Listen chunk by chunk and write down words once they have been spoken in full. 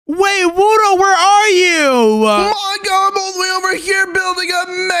Wait, Wudo, where are you? Mongo, I'm all the way over here building a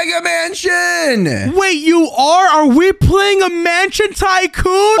mega mansion. Wait, you are? Are we playing a mansion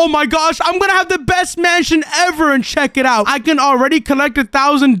tycoon? Oh my gosh, I'm gonna have the best mansion ever, and check it out. I can already collect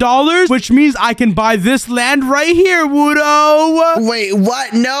 $1,000, which means I can buy this land right here, Wudo. Wait,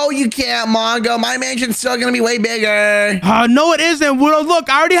 what? No, you can't, Mongo. My mansion's still gonna be way bigger. No, it isn't, Wudo. Look,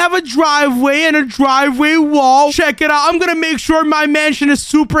 I already have a driveway and a driveway wall. Check it out. I'm gonna make sure my mansion is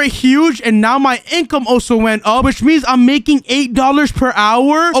super huge, and now my income also went up, which means I'm making $8 per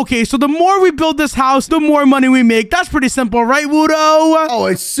hour. Okay, so the more we build this house, the more money we make. That's pretty simple, right, Wudo? Oh,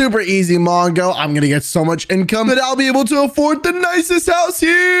 it's super easy, Mongo. I'm gonna get so much income that I'll be able to afford the nicest house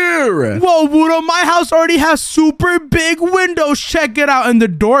here. Whoa, Wudo, my house already has super big windows. Check it out, and the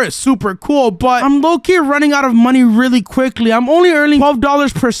door is super cool, but I'm low-key running out of money really quickly. I'm only earning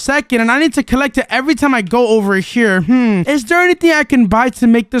 $12 per second, and I need to collect it every time I go over here. Is there anything I can buy to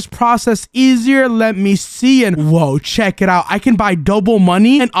make this process easier? Let me see. And whoa, check it out. I can buy double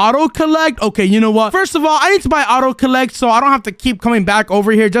money and auto collect. Okay, you know what? First of all, I need to buy auto collect so I don't have to keep coming back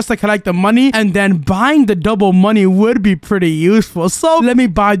over here just to collect the money. And then buying the double money would be pretty useful. So let me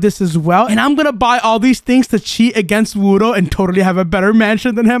buy this as well. And I'm gonna buy all these things to cheat against Wudo and totally have a better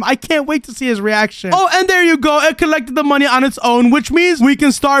mansion than him. I can't wait to see his reaction. Oh, and there you go. It collected the money on its own, which means we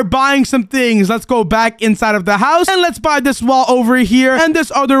can start buying some things. Let's go back inside of the house and let's buy this wall over here and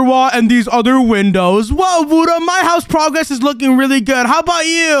this other wall and these other windows. Whoa, Wudo, my house progress is looking really good. How about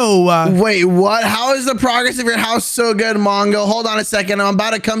you? Wait, what? How is the progress of your house so good, Mongo? Hold on a second. I'm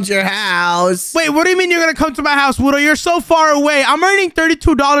about to come to your house. Wait, what do you mean you're gonna come to my house, Wudo? You're so far away. I'm earning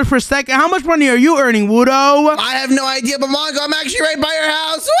 $32 per second. How much money are you earning, Wudo? I have no idea, but Mongo, I'm actually right by your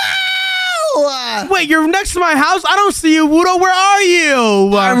house. Wow! Wait, you're next to my house? I don't see you, Wudo. Where are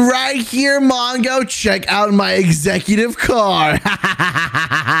you? I'm right here, Mongo. Check out my executive car.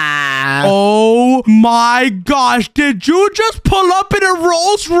 Oh my gosh. Did you just pull up in a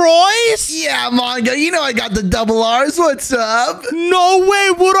Rolls Royce? Yeah, Mongo. You know I got the double R's. What's up? No way,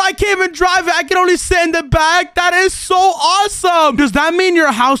 Wudo. I can't even drive it. I can only sit in the back. That is so awesome. Does that mean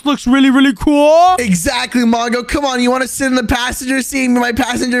your house looks really, really cool? Exactly, Mongo. Come on. You want to sit in the passenger seat and be my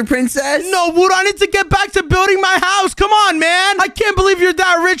passenger princess? No, Wudo. I need to get back to building my house. Come on, man. I can't believe you're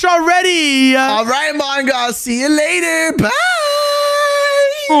that rich already. All right, Mongo. I'll see you later. Bye.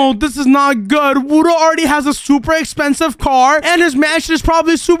 Oh, this is not good. Wudo already has a super expensive car, and his mansion is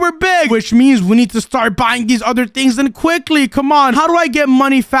probably super big, which means we need to start buying these other things and quickly. Come on. How do I get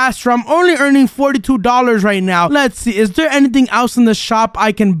money faster? I'm only earning $42 right now. Let's see. Is there anything else in the shop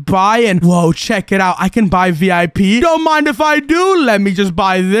I can buy? And whoa, check it out. I can buy VIP. Don't mind if I do. Let me just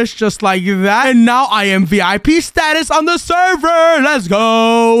buy this just like that. And now I am VIP status on the server. Let's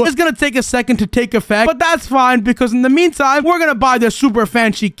go. It's gonna take a second to take effect, but that's fine because in the meantime, we're gonna buy the super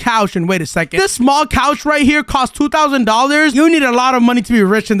fancy couch. And wait a second, this small couch right here costs $2,000. You need a lot of money to be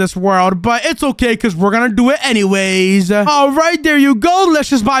rich in this world, but it's okay because we're gonna do it anyways. All right, there you go. Let's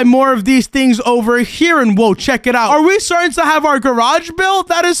just buy more of these things over here. And whoa, check it out. Are we starting to have our garage built?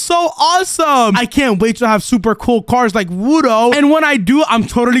 That is so awesome. I can't wait to have super cool cars like Wudo. And when I do, I'm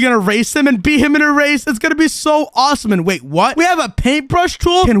totally gonna race him and beat him in a race. It's gonna be so awesome. And wait, what? We have a paintbrush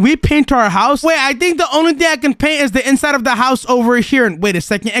tool? Can we paint our house? Wait, I think the only thing I can paint is the inside of the house over here. And wait a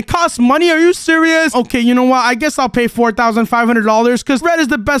second, it costs money? Are you serious? Okay, you know what? I guess I'll pay $4,500 because red is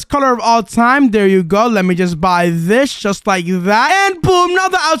the best color of all time. There you go. Let me just buy this just like that. And boom, now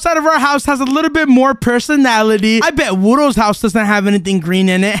the outside of our house has a little bit more personality. I bet Wudo's house doesn't have anything green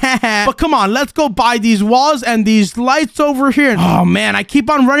in it. But come on, let's go buy these walls and these lights over here. Oh man, I keep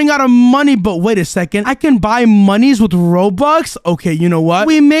on running out of money, but wait a second. I can buy monies with Robux. Okay, you know what?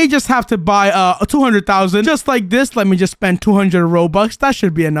 We may just have to buy 200,000 just like this. Let me just spend 200 Robux. That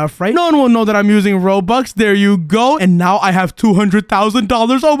should be enough, right? No one will know that I'm using Robux. There you go. And now I have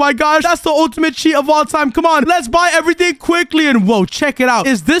 $200,000. Oh my gosh, that's the ultimate cheat of all time. Come on, let's buy everything quickly. And whoa, check it out.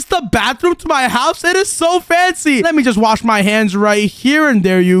 Is this the bathroom to my house? It is so fancy. Let me just wash my hands right here. And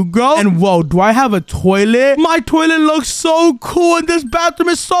there you go. And whoa, do I have a toilet? My toilet looks so cool. And this bathroom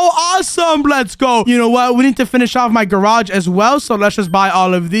is so awesome. Let's go. You know what? We need to finish off my garage as well. So let's just buy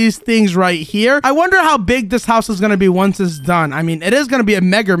all of these things right here. I wonder how big this house is going to be once it's done. I mean, it is going to be a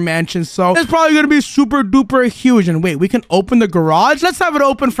mega mansion, so it's probably going to be super duper huge. And wait, we can open the garage. Let's have it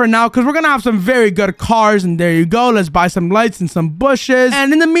open for now because we're going to have some very good cars. And there you go. Let's buy some lights and some bushes.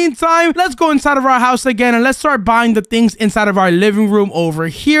 And in the meantime, let's go inside of our house again and let's start buying the things inside of our living room over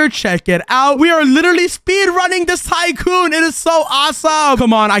here. Check it out. We are literally speed running this tycoon. It is so awesome.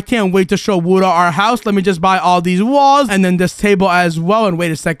 Come on, I can't wait to show Wudo our house. Let me just buy all these walls and then this table as well. And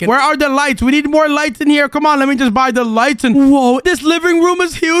wait a second, where are the lights? We need more lights in here. Come on, let me just buy the lights. And whoa, this living living room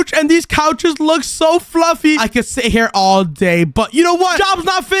is huge, and these couches look so fluffy. I could sit here all day, but you know what? Job's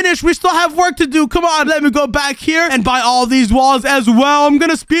not finished. We still have work to do. Come on, let me go back here and buy all these walls as well. I'm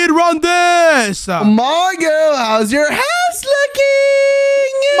gonna speed run this. Mongo, how's your house looking?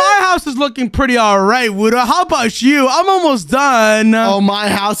 My house is looking pretty all right, Wudo. How about you? I'm almost done. Oh, my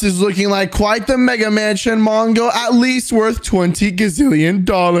house is looking like quite the mega mansion, Mongo. At least worth $20 gazillion.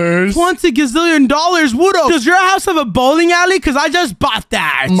 $20 gazillion? Wudo, does your house have a bowling alley? Because I just bought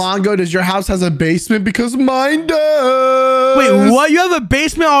that. Mongo, does your house has a basement? Because mine does. Wait, what? You have a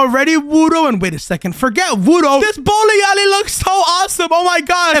basement already, Wudo? And wait a second. Forget Wudo. This bowling alley looks so awesome. Oh my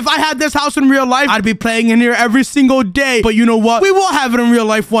god. If I had this house in real life, I'd be playing in here every single day. But you know what? We will have it in real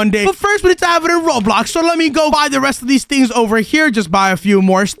life one day. But first, we need to have it in Roblox. So let me go buy the rest of these things over here. Just buy a few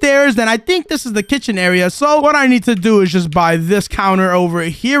more stairs. Then I think this is the kitchen area. So what I need to do is just buy this counter over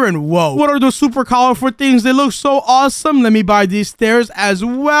here. And whoa, what are those super colorful things? They look so awesome. Let me buy these stairs as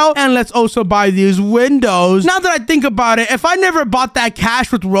well. And let's also buy these windows. Now that I think about it, if I never bought that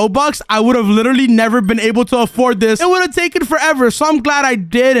cash with Robux, I would have literally never been able to afford this. It would have taken forever. So I'm glad I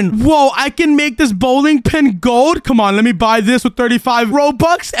did. And whoa, I can make this bowling pin gold. Come on, let me buy this with 35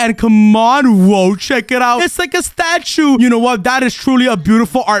 Robux. And come on, whoa, check it out. It's like a statue. You know what? That is truly a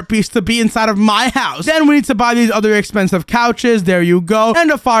beautiful art piece to be inside of my house. Then we need to buy these other expensive couches. There you go.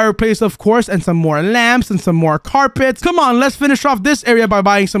 And a fireplace, of course, and some more lamps and some more carpets. Come on, let's finish off this area by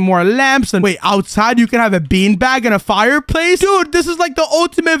buying some more lamps. And wait, outside you can have a beanbag and a fireplace? Dude, this is like the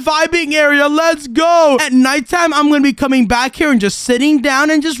ultimate vibing area. Let's go. At nighttime, I'm going to be coming back here and just sitting down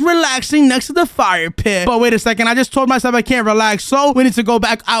and just relaxing next to the fire pit. But wait a second, I just told myself I can't relax. So we need to go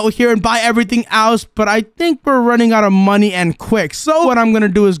back out here and buy everything else. But I think we're running out of money and quick. So what I'm going to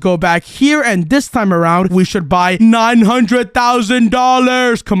do is go back here. And this time around, we should buy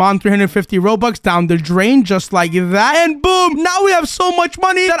 $900,000. Come on, 350 Robux down the drain just like that. And boom, now we have so much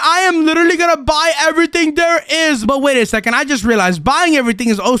money that I am literally going to buy everything there is. But wait a second, I just realized buying everything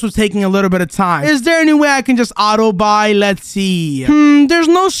is also taking a little bit of time. Is there any way I can just auto buy? Let's see. There's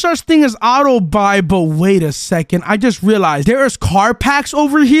no such thing as auto buy, but wait a second. I just realized there is car packs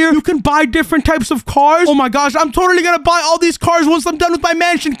over here. You can buy different types of cars. Oh my gosh, I'm totally gonna buy all these cars once I'm done with my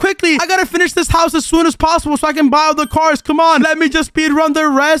mansion. Quickly, I gotta finish this house as soon as possible so I can buy all the cars. Come on, let me just speed run the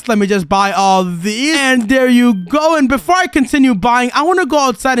rest. Let me just buy all these. And there you go. And before I continue buying, I want to go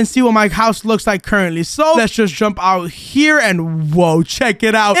outside and see what my house looks like currently. So let's just jump out here and whoa, check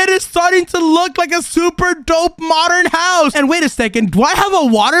it out. It is starting to look like a super dope modern house. And wait a second, do I have a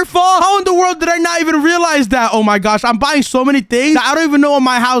waterfall? How in the world did I not even realize that? Oh my gosh, I'm buying so many things that I don't even know what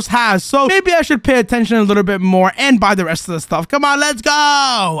my house has. So maybe I should pay attention a little bit more and buy the rest of the stuff. Come on, let's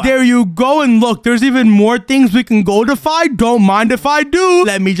go. There you go. And look, there's even more things we can goldify. Don't mind if I do.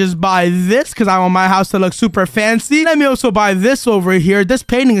 Let me just buy this because I want my house to look super fancy. Let me also buy this over here. This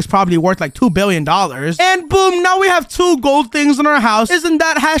painting is probably worth like $2 billion. And boom, now we have 2 gold things in our house. Isn't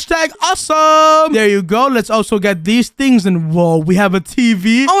that hashtag awesome? There you go. Let's also get these things. And whoa, we have a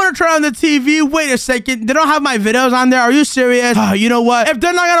TV. I want to turn on the TV. Wait a second. They don't have my videos on there. Are you serious? You know what? If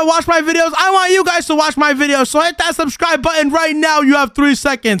they're not going to watch my videos, I want you guys to watch my videos. So hit that subscribe button right now. You have 3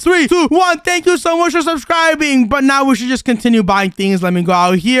 seconds. 3, 2, 1. Thank you so much for subscribing. But now we should just continue buying things. Let me go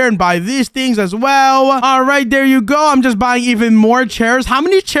out here and buy these things as well. All right, there you go. I'm just buying even more chairs. How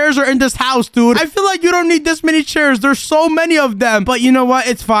many chairs are in this house, dude? I feel like you don't need this many chairs. There's so many of them. But you know what?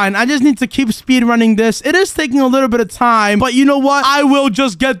 It's fine. I just need to keep speed running this. It is taking a little bit of time. But you know what? I will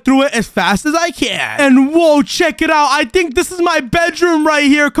just get through it as fast as I can. And whoa, check it out. I think this is my bedroom right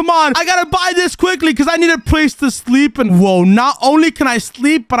here. Come on. I gotta buy this quickly because I need a place to sleep. And whoa, not only can I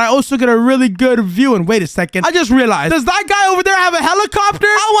sleep, but I also get a really good view. And wait a second. I just realized, does that guy over there have a helicopter?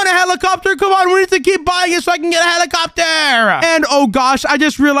 I want a helicopter. Come on. We need to keep buying it so I can get a helicopter. And oh gosh, I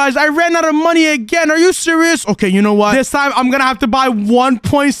just realized I ran out of money again. Are you serious? Okay, you know what? This time I'm gonna have to buy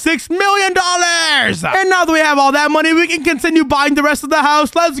 $1.6 million. And now that we have all that money, we can continue buying the rest of the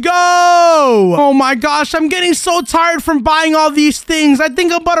house. Let's go. Oh my gosh, I'm getting so tired from buying all these things. I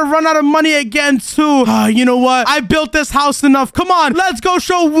think I'm about to run out of money again too. You know what? I built this house enough. Come on, let's go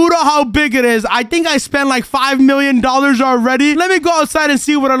show Wudo how big it is. I think I spent like $5 million already. Let me go outside and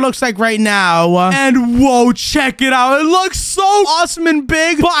see what it looks like right now. And whoa, check it out. It looks so awesome and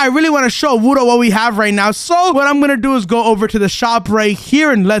big. But I really want to show Wudo what we have right now. So what I'm going to do is go over to the shop right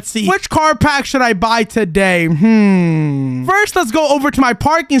here and let's see. Which car pack should I buy today? First, let's go over to my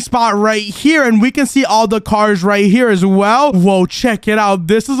parking spot right here and we can see all the cars right here as well. Whoa, check it it out.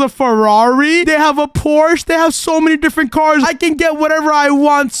 This is a Ferrari. They have a Porsche. They have so many different cars. I can get whatever I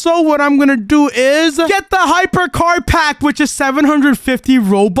want. So what I'm gonna do is get the hypercar pack, which is 750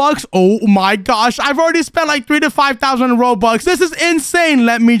 Robux. Oh my gosh. I've already spent like 3,000 to 5,000 Robux. This is insane.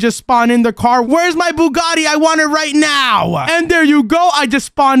 Let me just spawn in the car. Where's my Bugatti? I want it right now. And there you go. I just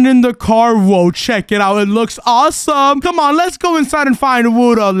spawned in the car. Whoa, check it out. It looks awesome. Come on, let's go inside and find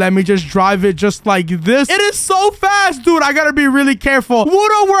Wudo. Let me just drive it just like this. It is so fast, dude. I gotta be really careful.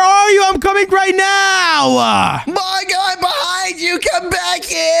 Wudo, where are you? I'm coming right now. My guy behind you. Come back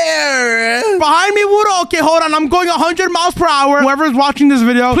here. Behind me, Wudo? Okay, hold on. I'm going 100 miles per hour. Whoever's watching this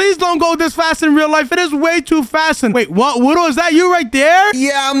video, please don't go this fast in real life. It is way too fast. And wait, what? Wudo, is that you right there?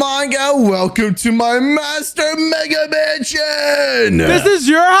 Yeah, Mongo. Welcome to my master mega mansion. This is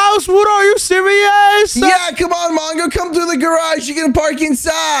your house, Wudo? Are you serious? Yeah, come on, Mongo. Come through the garage. You can park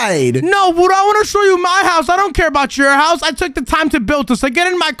inside. No, Wudo, I want to show you my house. I don't care about your house. I took the time to build this. So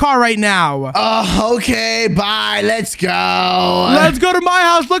get in my car right now. Okay. Bye. Let's go. Let's go to my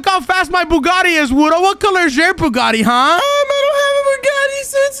house. Look how fast my Bugatti is, Wudo. What color is your Bugatti, huh? I don't have a Bugatti,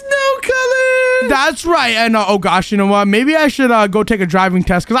 so it's no color. That's right. And oh gosh, you know what? Maybe I should go take a driving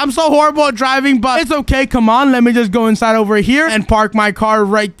test because I'm so horrible at driving, but it's okay. Come on. Let me just go inside over here and park my car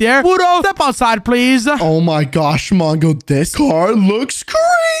right there. Wudo, step outside, please. Oh my gosh, Mongo. This car looks crazy.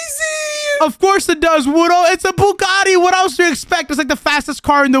 Of course it does, Wudo. It's a Bugatti. What else do you expect? It's like the fastest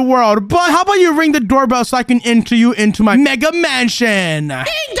car in the world. But how about you ring the doorbell so I can enter you into my mega mansion?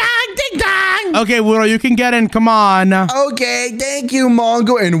 Ding dong, ding dong. Okay, Wudo, you can get in. Come on. Okay, thank you,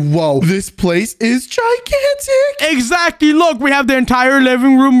 Mongo. And whoa, this place is gigantic. Exactly. Look, we have the entire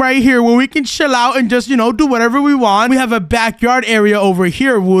living room right here where we can chill out and just, you know, do whatever we want. We have a backyard area over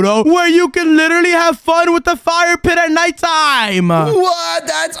here, Wudo, where you can literally have fun with the fire pit at nighttime. What?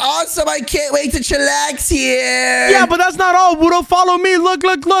 That's awesome. I can't wait to chillax here. Yeah, but that's not all, Wudo. Follow me. Look,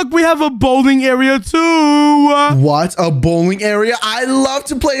 look, look. We have a bowling area too. What? A bowling area? I love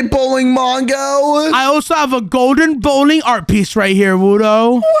to play bowling, Mongo. I also have a golden bowling art piece right here,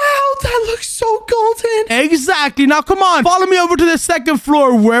 Wudo. Wow, that looks so golden. Exactly. Now, come on. Follow me over to the second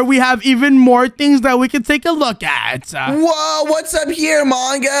floor where we have even more things that we can take a look at. Whoa, what's up here,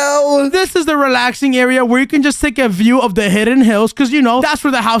 Mongo? This is the relaxing area where you can just take a view of the hidden hills because, you know, that's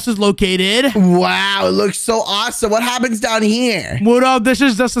where the house is located. Wow, it looks so awesome. What happens down here? Wudo, this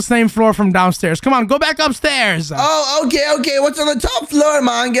is just the same floor from downstairs. Come on, go back upstairs. Oh, okay. What's on the top floor,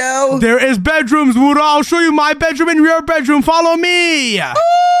 Mongo? There is bedrooms, Wudo. I'll show you my bedroom and your bedroom. Follow me.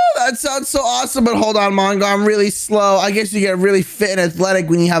 Oh, that sounds so awesome. But hold on, Mongo. I'm really slow. I guess you get really fit and athletic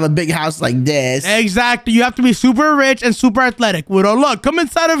when you have a big house like this. Exactly. You have to be super rich and super athletic, Wudo. Look, come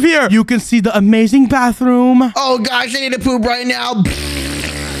inside of here. You can see the amazing bathroom. Oh, gosh, I need to poop right now.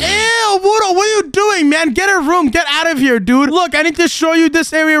 Ew, Wudo, what are you doing, man? Get a room. Get out of here, dude. Look, I need to show you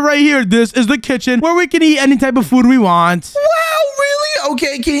this area right here. This is the kitchen where we can eat any type of food we want. Wow, really?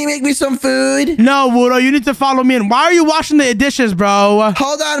 Okay, can you make me some food? No, Wudo, you need to follow me in. Why are you washing the dishes, bro?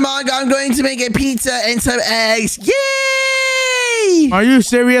 Hold on, Mongo. I'm going to make a pizza and some eggs. Yay! Are you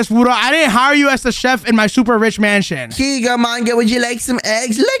serious, Wudo? I didn't hire you as the chef in my super rich mansion. Here you go, Mongo. Would you like some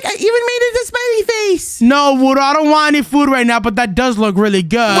eggs? Look, I even made it a smiley face. No, Wudo, I don't want any food right now, but that does look really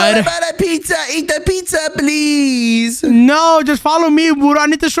good. What about a pizza? Eat the pizza, please. No, just follow me, Wudo. I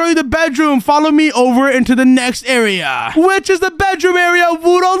need to show you the bedroom. Follow me over into the next area, which is the bedroom area,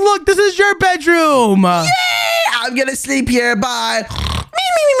 Wudo. Look, this is your bedroom. Yay! I'm gonna sleep here. Bye.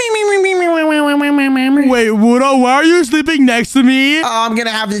 Wait, Wudo, why are you sleeping next to me? Oh, I'm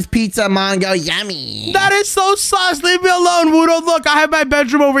gonna have this pizza, Mongo. Yummy. That is so sus. Leave me alone, Wudo. Look, I have my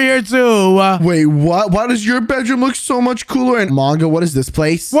bedroom over here too. Wait, what? Why does your bedroom look so much cooler? And Mongo, what is this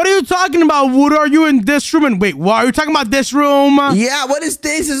place? What are you talking about, Wudo? Are you in this room? And wait, what? Are you talking about this room? Yeah, what is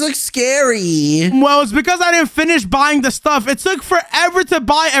this? This looks scary. Well, it's because I didn't finish buying the stuff. It took forever to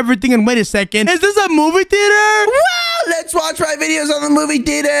buy everything. And wait a second. Is this a movie theater? Wow, let's watch my videos on the movie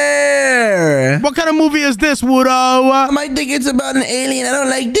theater. What kind of movie is this, Wudo? I might think it's about an alien. I don't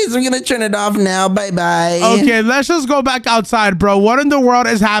like this. I'm gonna turn it off now. Bye-bye. Okay, let's just go back outside, bro. What in the world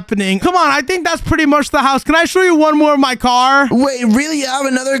is happening? Come on, I think that's pretty much the house. Can I show you one more of my car? Wait, really? You have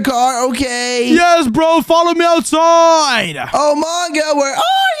another car? Okay. Yes, bro. Follow me outside. Oh, Mongo, where are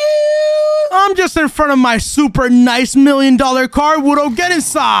you? I'm just in front of my super nice $1 million car. Wudo, get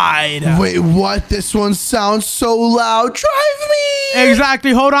inside. Wait, what? This one sounds so loud. Drive me.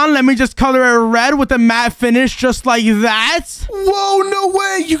 Exactly. Hold on. Let me just color it red with a matte finish just like that. Whoa, no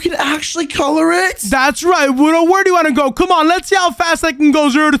way. You can actually color it? That's right, Wudo. Where do you want to go? Come on. Let's see how fast I can go.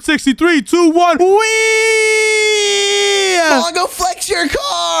 0 to 60. 3, 2, 1. Whee! Mongo, flex your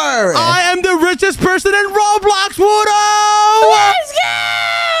car. I am the richest person in Roblox, Wudo. Let's go.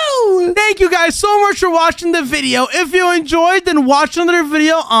 guys so much for watching the video. If you enjoyed, then watch another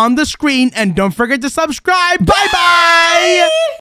video on the screen. And don't forget to subscribe. Bye-bye.